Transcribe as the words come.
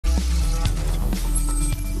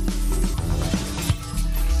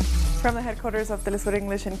From the headquarters of Telesur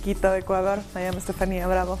English in Quito, Ecuador, I am Estefania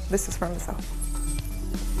Bravo. This is From the South.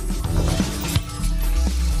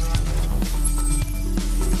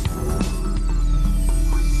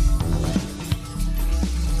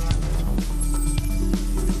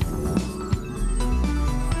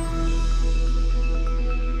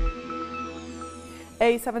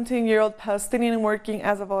 A 17-year-old Palestinian working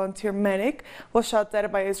as a volunteer medic was shot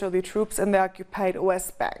dead by Israeli troops in the occupied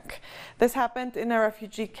West Bank. This happened in a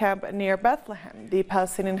refugee camp near Bethlehem. The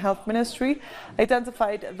Palestinian Health Ministry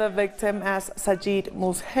identified the victim as Sajid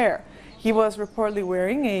Musher. He was reportedly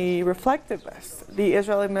wearing a reflective vest. The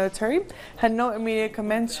Israeli military had no immediate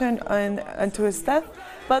mention into his death,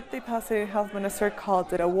 but the Palestinian Health Minister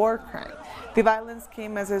called it a war crime. The violence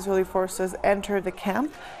came as Israeli forces entered the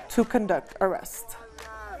camp to conduct arrests.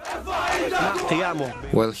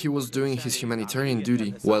 While he was doing his humanitarian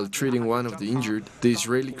duty, while treating one of the injured, the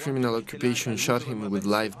Israeli criminal occupation shot him with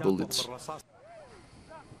live bullets.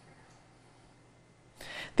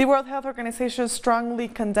 The World Health Organization strongly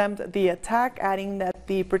condemned the attack, adding that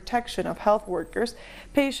the protection of health workers,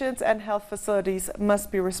 patients, and health facilities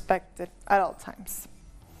must be respected at all times.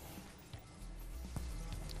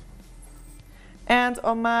 And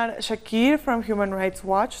Omar Shakir from Human Rights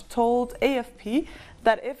Watch told AFP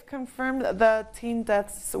that if confirmed, the teen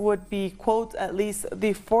deaths would be, quote, at least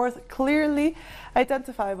the fourth clearly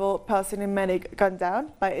identifiable Palestinian medic gunned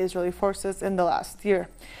down by Israeli forces in the last year.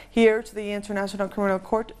 He urged the International Criminal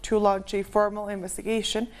Court to launch a formal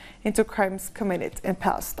investigation into crimes committed in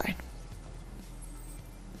Palestine.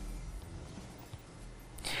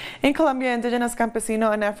 In Colombia, indigenous,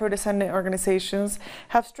 campesino, and Afro-descendant organizations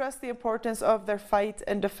have stressed the importance of their fight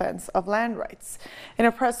in defense of land rights. In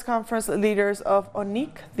a press conference, leaders of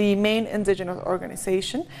ONIC, the main indigenous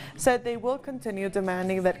organization, said they will continue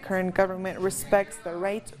demanding that current government respects the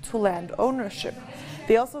right to land ownership.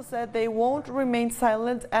 They also said they won't remain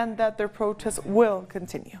silent and that their protests will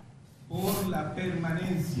continue.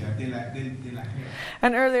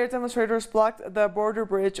 And earlier, demonstrators blocked the border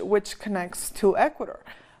bridge which connects to Ecuador.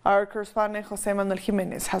 Our correspondent Jose Manuel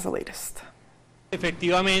Jimenez has the latest. The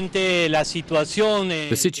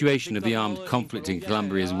situation of the armed conflict in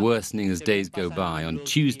Colombia is worsening as days go by. On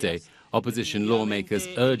Tuesday, opposition lawmakers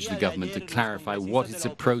urged the government to clarify what its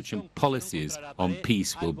approach and policies on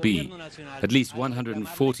peace will be. At least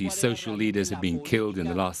 140 social leaders have been killed in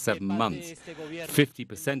the last 7 months.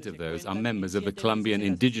 50% of those are members of the Colombian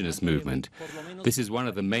indigenous movement. This is one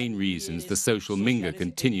of the main reasons the social minga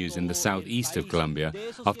continues in the southeast of Colombia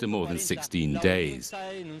after more than 16 days.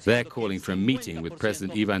 They're calling for a meeting with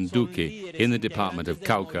President Iván Duque in the department of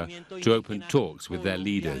Cauca to open talks with their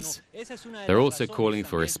leaders. They're also calling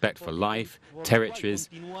for respect for life, territories,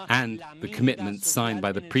 and the commitments signed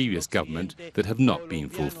by the previous government that have not been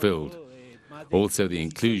fulfilled. Also the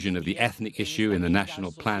inclusion of the ethnic issue in the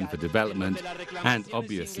National Plan for Development and,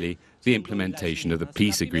 obviously, the implementation of the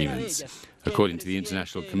peace agreements. According to the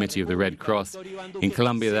International Committee of the Red Cross, in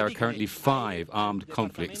Colombia there are currently 5 armed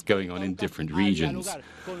conflicts going on in different regions.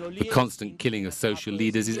 The constant killing of social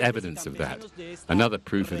leaders is evidence of that. Another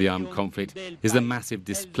proof of the armed conflict is the massive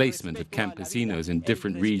displacement of campesinos in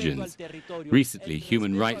different regions. Recently,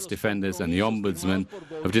 human rights defenders and the Ombudsman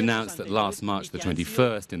have denounced that last March the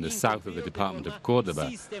 21st in the south of the department of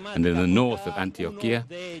Córdoba and in the north of Antioquia,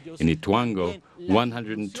 in Ituango,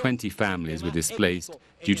 120 families were displaced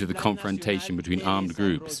due to the confrontation between armed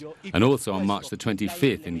groups. And also on March the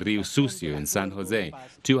 25th in Rio Sucio in San Jose,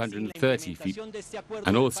 230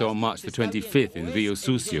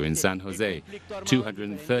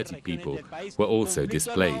 people were also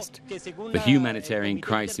displaced. The humanitarian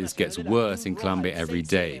crisis gets worse in Colombia every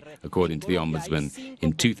day. According to the Ombudsman,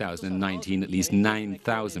 in 2019 at least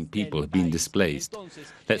 9,000 people have been displaced.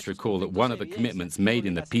 Let's recall that one of the commitments made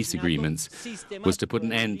in the peace agreements was to put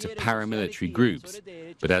an end to paramilitary groups.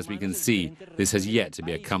 But as we can see, this has yet to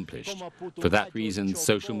be accomplished. For that reason,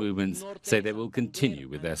 social movements say they will continue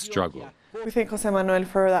with their struggle. We thank Jose Manuel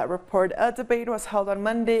for that report. A debate was held on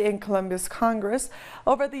Monday in Colombia's Congress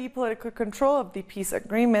over the political control of the peace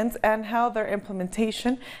agreements and how their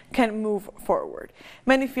implementation can move forward.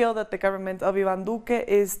 Many feel that the government of Iván Duque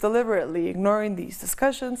is deliberately ignoring these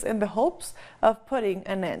discussions in the hopes of putting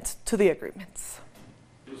an end to the agreements.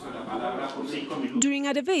 During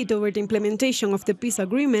a debate over the implementation of the peace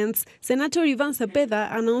agreements, Senator Iván Cepeda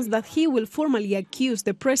announced that he will formally accuse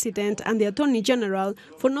the President and the Attorney General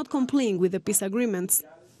for not complying with the peace agreements.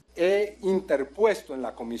 I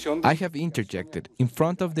have interjected in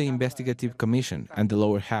front of the Investigative Commission and the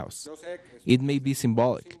lower house. It may be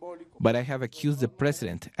symbolic, but I have accused the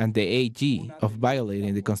President and the AG of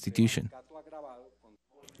violating the Constitution.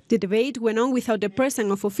 The debate went on without the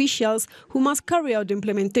presence of officials who must carry out the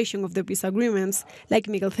implementation of the peace agreements, like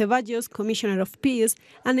Miguel Ceballos, Commissioner of Peace,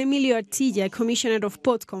 and Emilio Artilla, Commissioner of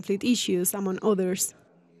Post-Conflict Issues, among others.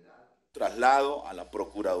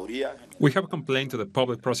 We have complained to the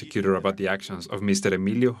public prosecutor about the actions of Mr.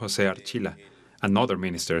 Emilio José Archila and other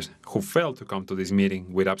ministers who failed to come to this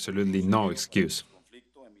meeting with absolutely no excuse.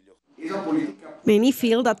 Many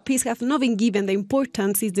feel that peace has not been given the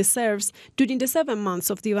importance it deserves during the 7 months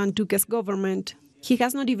of Iván Duque's government. He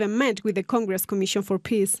has not even met with the Congress Commission for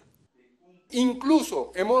Peace.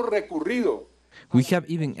 We have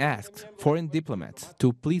even asked foreign diplomats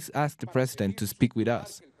to please ask the president to speak with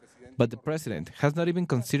us, but the president has not even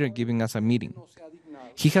considered giving us a meeting.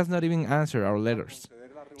 He has not even answered our letters.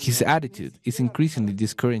 His attitude is increasingly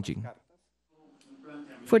discouraging.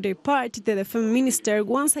 For their part, the defense minister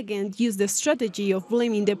once again used the strategy of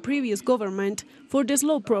blaming the previous government for the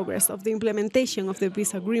slow progress of the implementation of the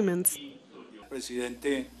peace agreements. President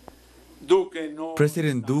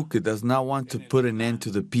Duque does not want to put an end to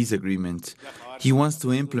the peace agreements. He wants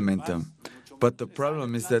to implement them. But the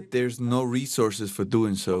problem is that there's no resources for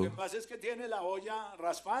doing so.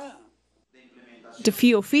 The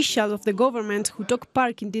few officials of the government who took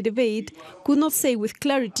part in the debate could not say with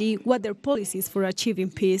clarity what their policies for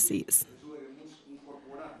achieving peace is.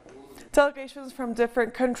 Delegations from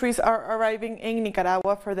different countries are arriving in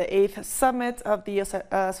Nicaragua for the 8th summit of the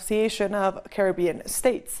Association of Caribbean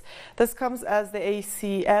States. This comes as the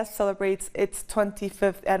ACS celebrates its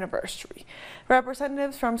 25th anniversary.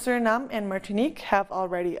 Representatives from Suriname and Martinique have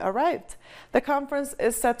already arrived. The conference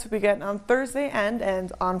is set to begin on Thursday and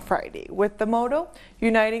end on Friday, with the motto,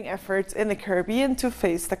 Uniting Efforts in the Caribbean to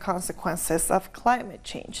Face the Consequences of Climate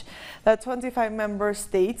Change. The 25 member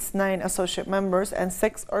states, 9 associate members, and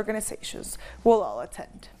 6 organizations will all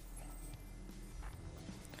attend.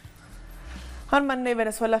 On Monday,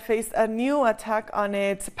 Venezuela faced a new attack on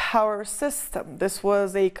its power system. This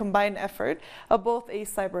was a combined effort of both a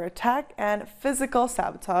cyber attack and physical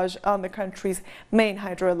sabotage on the country's main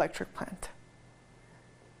hydroelectric plant.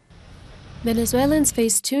 Venezuelans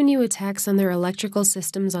faced 2 new attacks on their electrical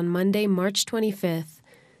systems on Monday, March 25th.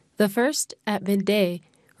 The first, at midday,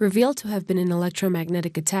 revealed to have been an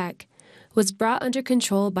electromagnetic attack, was brought under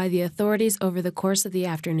control by the authorities over the course of the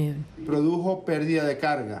afternoon.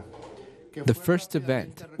 The first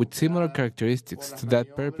event, with similar characteristics to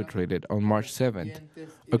that perpetrated on March 7th,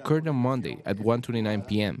 occurred on Monday at 1:29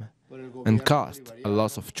 p.m. and caused a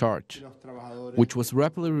loss of charge, which was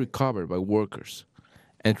rapidly recovered by workers.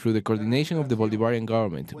 And through the coordination of the Bolivarian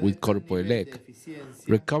government with Corpoelec,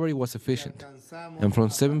 recovery was efficient, and from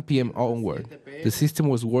 7 p.m. onward, the system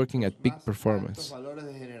was working at peak performance.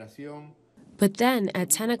 But then,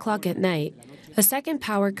 at 10 o'clock at night, a second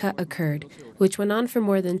power cut occurred, which went on for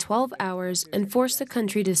more than 12 hours and forced the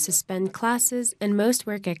country to suspend classes and most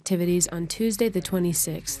work activities on Tuesday the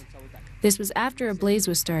 26th. This was after a blaze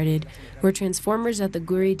was started, where transformers at the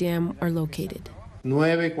Guri Dam are located. At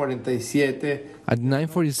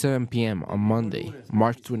 9:47 p.m. on Monday,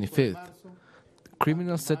 March 25th,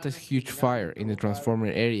 criminals set a huge fire in the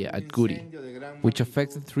transformer area at Guri, which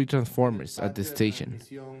affected 3 transformers at the station,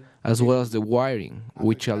 as well as the wiring,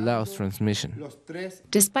 which allows transmission.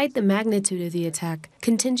 Despite the magnitude of the attack,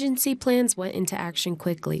 contingency plans went into action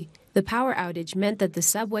quickly. The power outage meant that the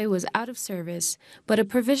subway was out of service, but a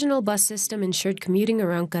provisional bus system ensured commuting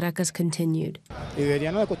around Caracas continued.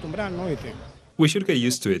 We should get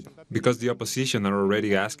used to it, because the opposition are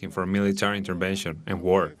already asking for military intervention and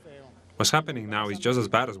war. What's happening now is just as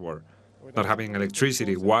bad as war. Not having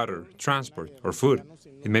electricity, water, transport, or food.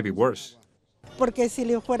 It may be worse.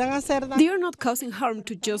 They are not causing harm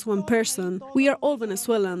to just one person. We are all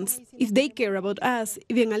Venezuelans. If they care about us,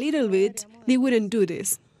 even a little bit, they wouldn't do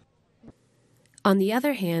this. On the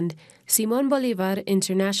other hand, Simón Bolívar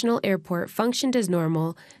International Airport functioned as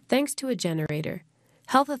normal thanks to a generator.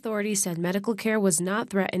 Health authorities said medical care was not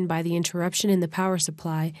threatened by the interruption in the power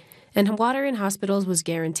supply, and water in hospitals was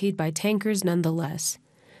guaranteed by tankers nonetheless.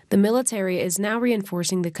 The military is now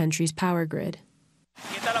reinforcing the country's power grid.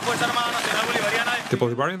 The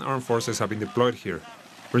Bolivarian armed forces have been deployed here.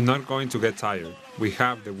 We're not going to get tired. We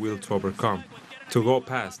have the will to overcome, to go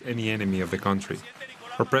past any enemy of the country.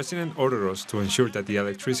 Our president ordered us to ensure that the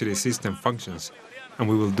electricity system functions, and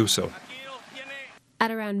we will do so.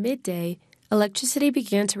 At around midday, electricity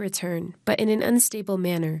began to return, but in an unstable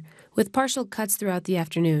manner, with partial cuts throughout the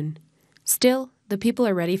afternoon. Still, the people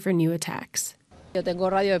are ready for new attacks. I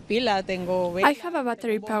have a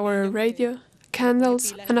battery-powered radio,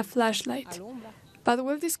 candles, and a flashlight. But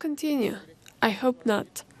will this continue? I hope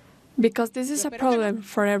not, because this is a problem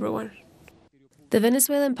for everyone. The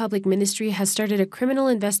Venezuelan Public Ministry has started a criminal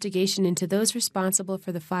investigation into those responsible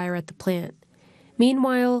for the fire at the plant.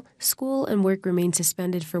 Meanwhile, school and work remain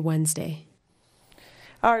suspended for Wednesday.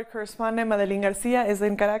 Our correspondent Madeline Garcia is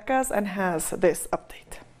in Caracas and has this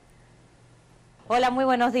update. Hola, muy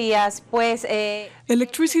buenos días.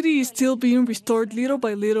 Electricity is still being restored little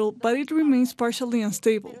by little, but it remains partially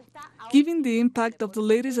unstable, given the impact of the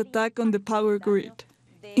latest attack on the power grid,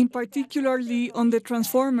 in particularly on the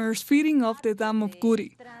transformers feeding off the dam of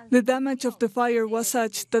Guri. The damage of the fire was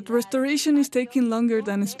such that restoration is taking longer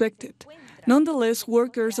than expected. Nonetheless,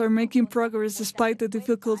 workers are making progress despite the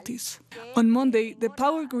difficulties. On Monday, the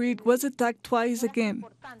power grid was attacked twice again.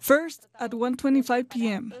 First, at 1:25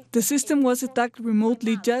 p.m., the system was attacked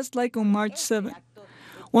remotely just like on March 7.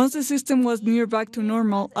 Once the system was near back to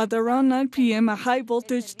normal, at around 9 p.m. a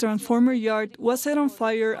high-voltage transformer yard was set on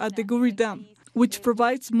fire at the Guri Dam, which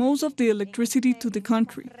provides most of the electricity to the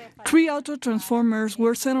country. 3 auto transformers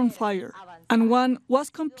were set on fire, and one was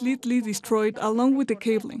completely destroyed along with the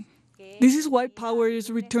cabling. This is why power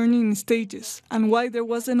is returning in stages, and why there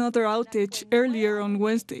was another outage earlier on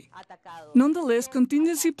Wednesday. Nonetheless,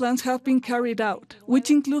 contingency plans have been carried out,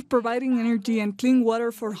 which include providing energy and clean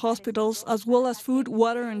water for hospitals, as well as food,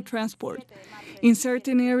 water, and transport. In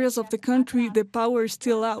certain areas of the country, the power is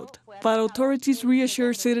still out, but authorities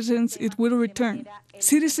reassure citizens it will return.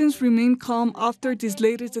 Citizens remain calm after this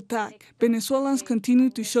latest attack. Venezuelans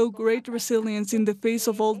continue to show great resilience in the face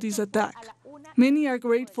of all this attack. Many are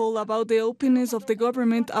grateful about the openness of the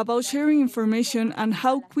government about sharing information and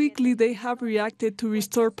how quickly they have reacted to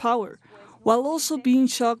restore power, while also being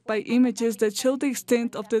shocked by images that show the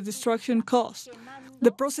extent of the destruction caused.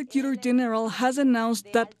 The Prosecutor General has announced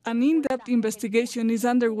that an in-depth investigation is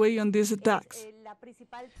underway on these attacks.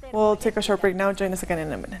 We'll take a short break now. Join us again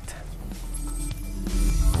in a minute.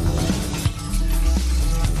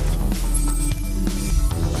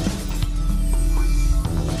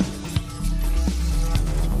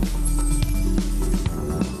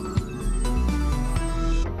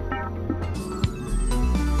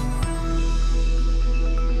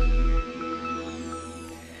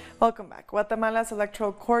 Welcome back. Guatemala's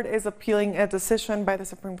electoral court is appealing a decision by the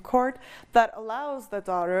Supreme Court that allows the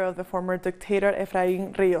daughter of the former dictator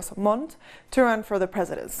Efraín Ríos Montt to run for the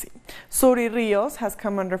presidency. Suri Ríos has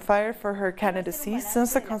come under fire for her candidacy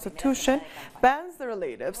since the Constitution bans the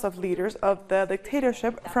relatives of leaders of the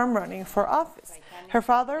dictatorship from running for office. Her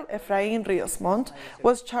father, Efraín Ríos Montt,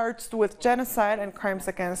 was charged with genocide and crimes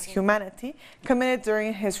against humanity committed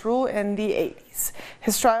during his rule in the 80s.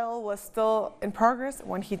 His trial was still in progress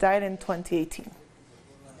when he died in 2018.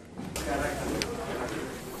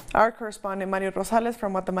 Our correspondent Mario Rosales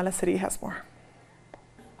from Guatemala City has more.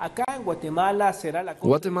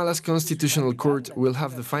 Guatemala's Constitutional Court will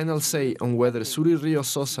have the final say on whether Suri Ríos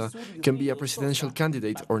Sosa can be a presidential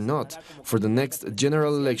candidate or not for the next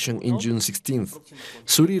general election in June 16th.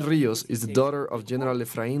 Suri Ríos is the daughter of General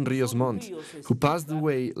Efraín Ríos Montt, who passed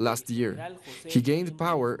away last year. He gained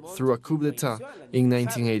power through a coup d'etat in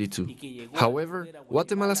 1982. However,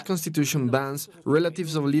 Guatemala's constitution bans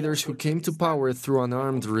relatives of leaders who came to power through an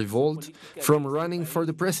armed revolt from running for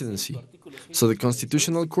the presidency. So the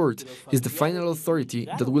Constitutional Court is the final authority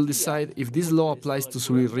that will decide if this law applies to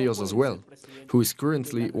Suri Ríos as well, who is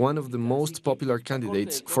currently one of the most popular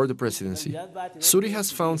candidates for the presidency. Suri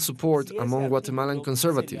has found support among Guatemalan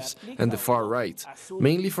conservatives and the far right,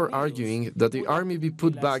 mainly for arguing that the army be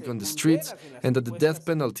put back on the streets and that the death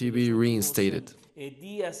penalty be reinstated. We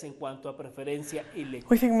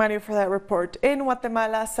thank Mario for that report. In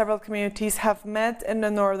Guatemala, several communities have met in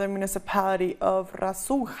the northern municipality of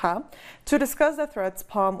Rasuja to discuss the threats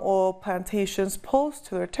palm oil plantations pose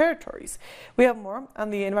to their territories. We have more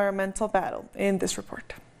on the environmental battle in this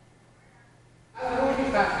report.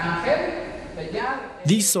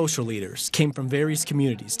 These social leaders came from various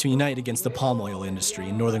communities to unite against the palm oil industry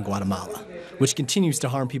in northern Guatemala, which continues to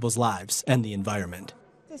harm people's lives and the environment.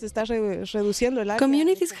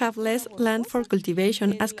 Communities have less land for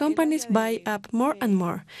cultivation as companies buy up more and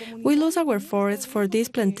more. We lose our forests for these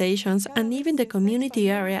plantations, and even the community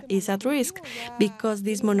area is at risk because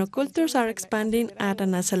these monocultures are expanding at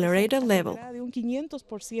an accelerated level.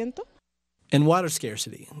 And water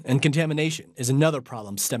scarcity and contamination is another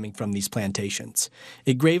problem stemming from these plantations.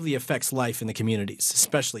 It gravely affects life in the communities,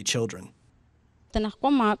 especially children.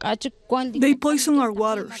 They poison our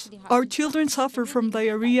waters. Our children suffer from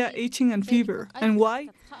diarrhea, itching, and fever. And why?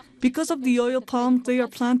 Because of the oil palms they are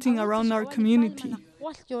planting around our community.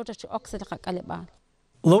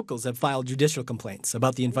 Locals have filed judicial complaints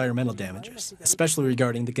about the environmental damages, especially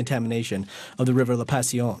regarding the contamination of the river La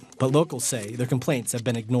Pasión, but locals say their complaints have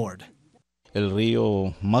been ignored.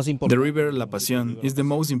 The river La Pasión is the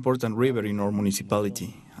most important river in our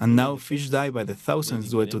municipality, and now fish die by the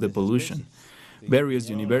thousands due to the pollution. Various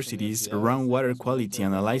universities ran water quality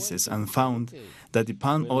analysis and found that the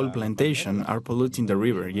palm oil plantations are polluting the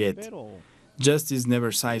river, yet justice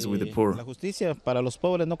never sides with the poor.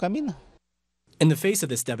 In the face of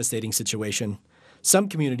this devastating situation, some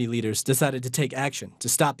community leaders decided to take action to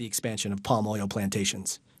stop the expansion of palm oil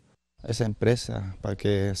plantations.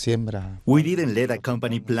 We didn't let a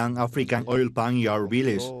company plant African oil palm in our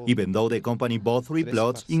village, even though the company bought 3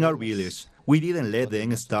 plots in our village. We didn't let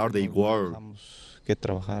them start their work.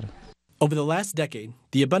 Over the last decade,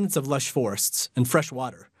 the abundance of lush forests and fresh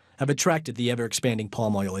water have attracted the ever-expanding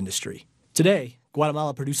palm oil industry. Today,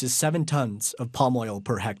 Guatemala produces 7 tons of palm oil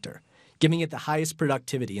per hectare, giving it the highest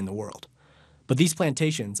productivity in the world. But these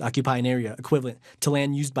plantations occupy an area equivalent to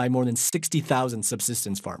land used by more than 60,000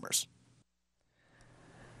 subsistence farmers.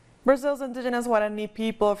 Brazil's indigenous Guarani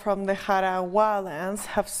people from the Nicaragua lands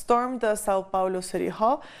have stormed the Sao Paulo City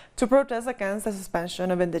Hall to protest against the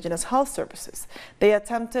suspension of indigenous health services. They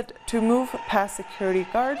attempted to move past security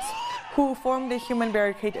guards who formed a human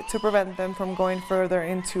barricade to prevent them from going further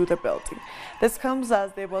into the building. This comes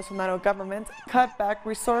as the Bolsonaro government cut back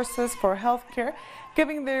resources for healthcare,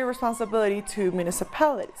 giving the responsibility to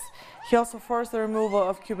municipalities. He also forced the removal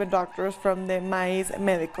of Cuban doctors from the Mais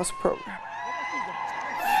Médicos program.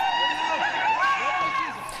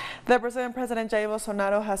 The Brazilian President Jair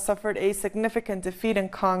Bolsonaro has suffered a significant defeat in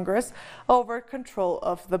Congress over control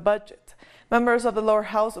of the budget. Members of the lower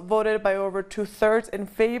house voted by over 2/3 in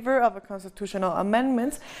favor of a constitutional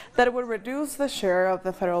amendment that would reduce the share of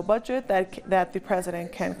the federal budget that the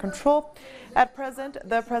president can control. At present,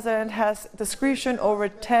 the president has discretion over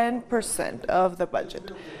 10% of the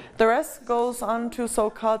budget. The rest goes on to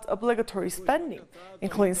so-called obligatory spending,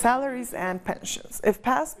 including salaries and pensions. If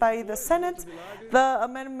passed by the Senate, the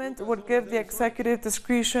amendment would give the executive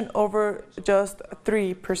discretion over just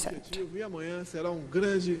 3%.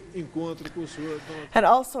 And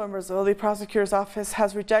also in Brazil, the prosecutor's office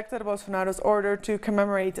has rejected Bolsonaro's order to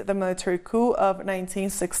commemorate the military coup of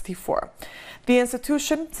 1964. The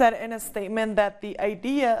institution said in a statement that the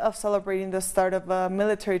idea of celebrating the start of a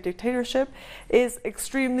military dictatorship is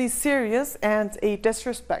extremely serious and a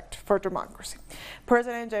disrespect for democracy.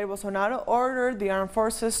 President Jair Bolsonaro ordered the armed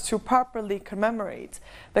forces to properly commemorate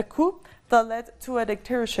the coup that led to a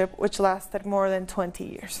dictatorship which lasted more than 20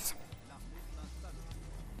 years.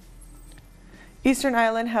 Eastern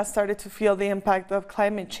Island has started to feel the impact of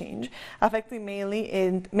climate change, affecting mainly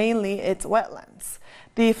its wetlands.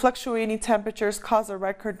 The fluctuating temperatures cause a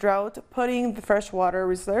record drought, putting the freshwater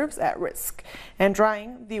reserves at risk and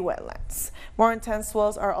drying the wetlands. More intense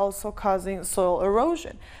swells are also causing soil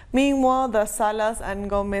erosion. Meanwhile, the Salas and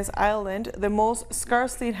Gomez Island, the most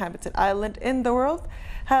sparsely inhabited island in the world,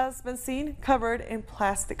 has been seen covered in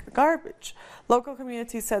plastic garbage. Local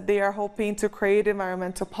communities said they are hoping to create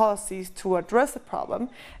environmental policies to address the problem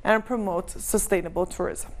and promote sustainable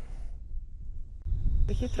tourism.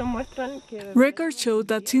 Records show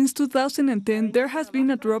that since 2010 there has been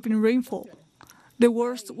a drop in rainfall. The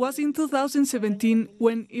worst was in 2017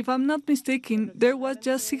 when, if I'm not mistaken, there was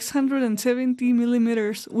just 670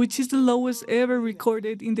 millimeters, which is the lowest ever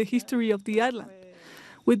recorded in the history of the island.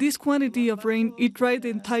 With this quantity of rain, it dried the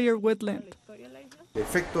entire wetland.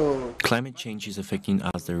 Climate change is affecting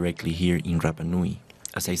us directly here in Rapa Nui.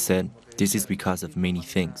 As I said, this is because of many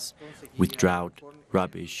things, with drought,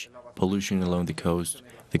 rubbish, pollution along the coast,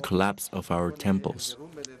 the collapse of our temples.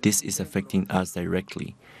 This is affecting us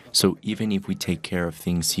directly, so even if we take care of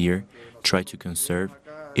things here, try to conserve,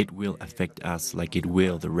 it will affect us like it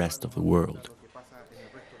will the rest of the world.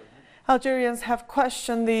 Algerians have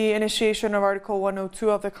questioned the initiation of Article 102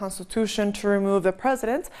 of the Constitution to remove the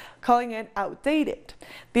president, calling it outdated.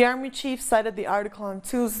 The army chief cited the article on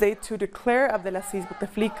Tuesday to declare Abdelaziz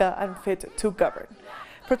Bouteflika unfit to govern.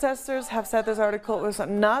 Protesters have said this article is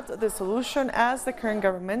not the solution, as the current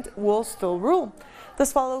government will still rule.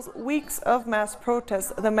 This follows weeks of mass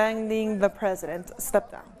protests demanding the president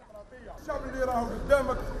step down.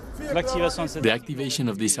 The activation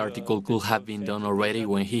of this article could have been done already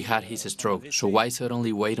when he had his stroke, so why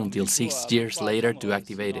suddenly wait until 6 years later to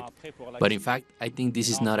activate it? But in fact, I think this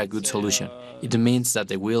is not a good solution. It means that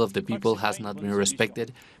the will of the people has not been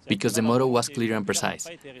respected because the motto was clear and precise.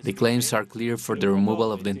 The claims are clear for the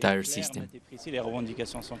removal of the entire system.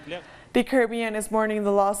 The Caribbean is mourning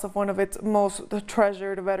the loss of one of its most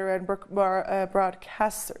treasured veteran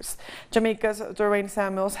broadcasters. Jamaica's Dwayne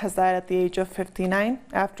Samuels has died at the age of 59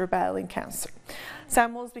 after battling cancer.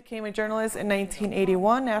 Samuels became a journalist in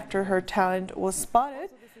 1981 after her talent was spotted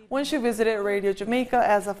when she visited Radio Jamaica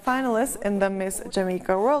as a finalist in the Miss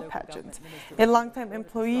Jamaica World pageant. A longtime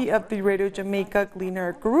employee of the Radio Jamaica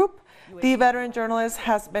Gleaner Group, the veteran journalist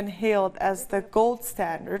has been hailed as the gold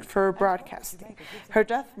standard for broadcasting. Her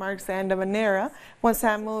death marks the end of an era when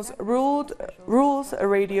Samuels rules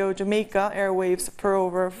Radio Jamaica airwaves for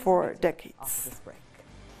over 4 decades.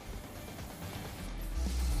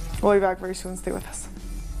 We'll be back very soon. Stay with us.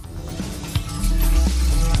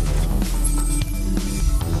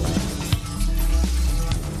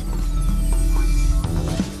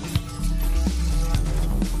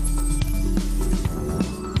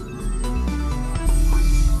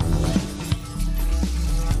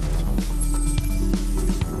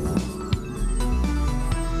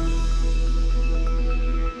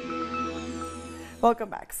 Welcome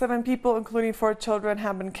back. 7 people, including 4 children,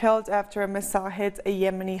 have been killed after a missile hit a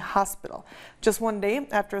Yemeni hospital, just one day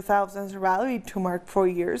after thousands rallied to mark 4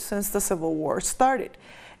 years since the civil war started.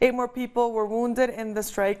 8 more people were wounded in the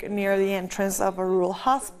strike near the entrance of a rural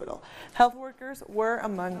hospital. Health workers were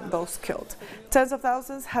among those killed. Tens of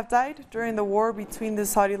thousands have died during the war between the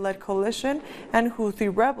Saudi-led coalition and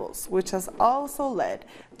Houthi rebels, which has also led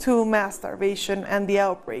to mass starvation and the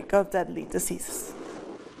outbreak of deadly diseases.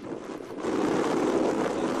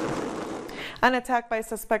 An attack by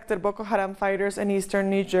suspected Boko Haram fighters in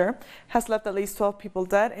eastern Niger has left at least 12 people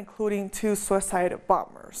dead, including 2 suicide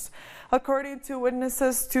bombers. According to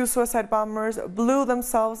witnesses, 2 suicide bombers blew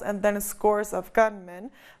themselves and then scores of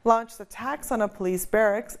gunmen launched attacks on a police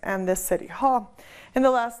barracks and the city hall. In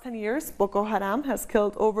the last 10 years, Boko Haram has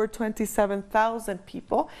killed over 27,000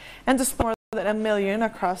 people and destroyed more than 1 million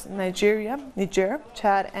across Nigeria, Niger,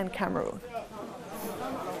 Chad, and Cameroon.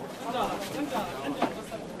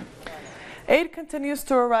 Aid continues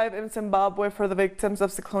to arrive in Zimbabwe for the victims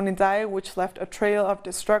of Cyclone Idai, which left a trail of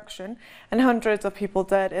destruction and hundreds of people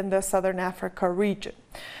dead in the Southern Africa region.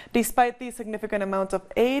 Despite the significant amount of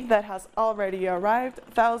aid that has already arrived,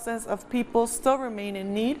 thousands of people still remain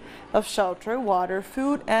in need of shelter, water,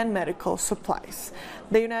 food, and medical supplies.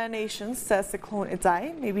 The United Nations says Cyclone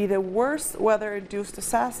Idai may be the worst weather-induced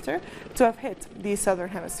disaster to have hit the Southern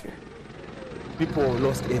Hemisphere. People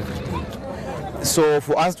lost everything. So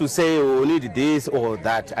for us to say we need this or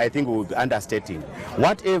that, I think we will be understating.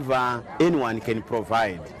 Whatever anyone can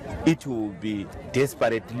provide, it will be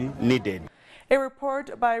desperately needed. A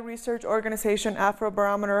report by research organization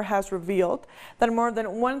Afrobarometer has revealed that more than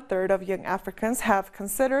 1/3 of young Africans have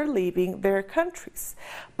considered leaving their countries.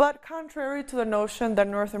 But contrary to the notion that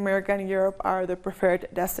North America and Europe are the preferred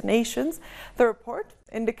destinations, the report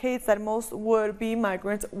indicates that most would be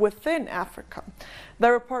migrants within Africa.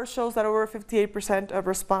 The report shows that over 58% of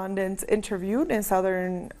respondents interviewed in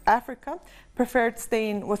Southern Africa preferred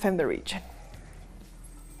staying within the region.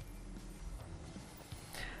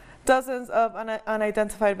 Dozens of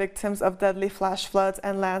unidentified victims of deadly flash floods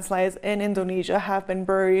and landslides in Indonesia have been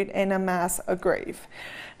buried in a mass grave.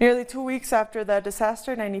 Nearly 2 weeks after the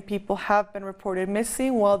disaster, 90 people have been reported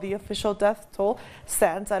missing, while the official death toll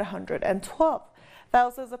stands at 112.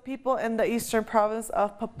 Thousands of people in the eastern province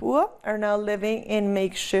of Papua are now living in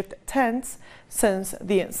makeshift tents since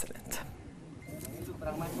the incident.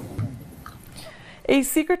 A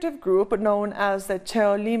secretive group known as the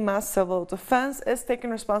Cheolima Civil Defense is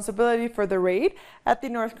taking responsibility for the raid at the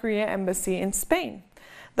North Korean embassy in Spain.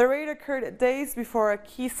 The raid occurred days before a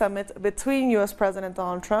key summit between U.S. President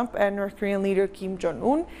Donald Trump and North Korean leader Kim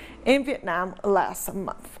Jong-un in Vietnam last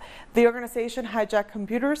month. The organization hijacked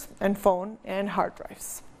computers and phone and hard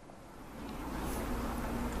drives.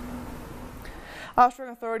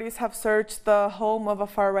 Austrian authorities have searched the home of a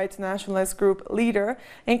far-right nationalist group leader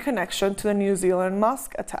in connection to the New Zealand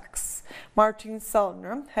mosque attacks. Martin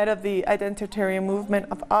Sellner, head of the Identitarian Movement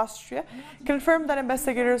of Austria, confirmed that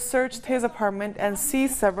investigators searched his apartment and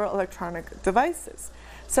seized several electronic devices.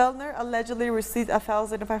 Sellner allegedly received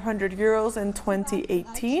 1,500 euros in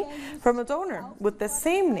 2018 from a donor with the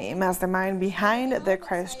same name as the man behind the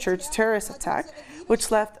Christchurch terrorist attack,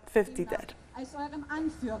 which left 50 dead.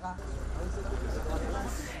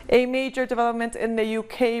 A major development in the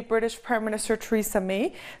UK, British Prime Minister Theresa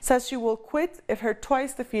May says she will quit if her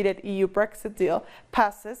twice-defeated EU Brexit deal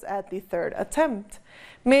passes at the 3rd attempt.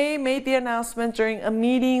 May made the announcement during a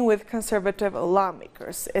meeting with Conservative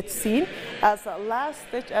lawmakers. It's seen as a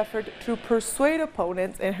last-ditch effort to persuade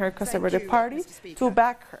opponents in her Conservative Party to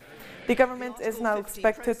back her. The government is now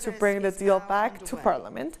expected to bring the deal back to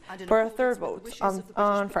Parliament for a 3rd vote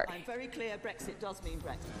on Friday.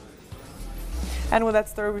 And with that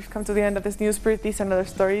story, we've come to the end of this news brief. These and other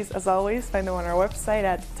stories, as always, find them on our website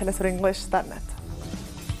at telesurenglish.net.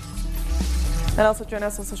 And also join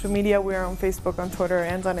us on social media. We are on Facebook, on Twitter,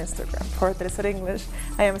 and on Instagram. For FtS English,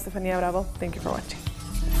 I am Estefania Bravo. Thank you for watching.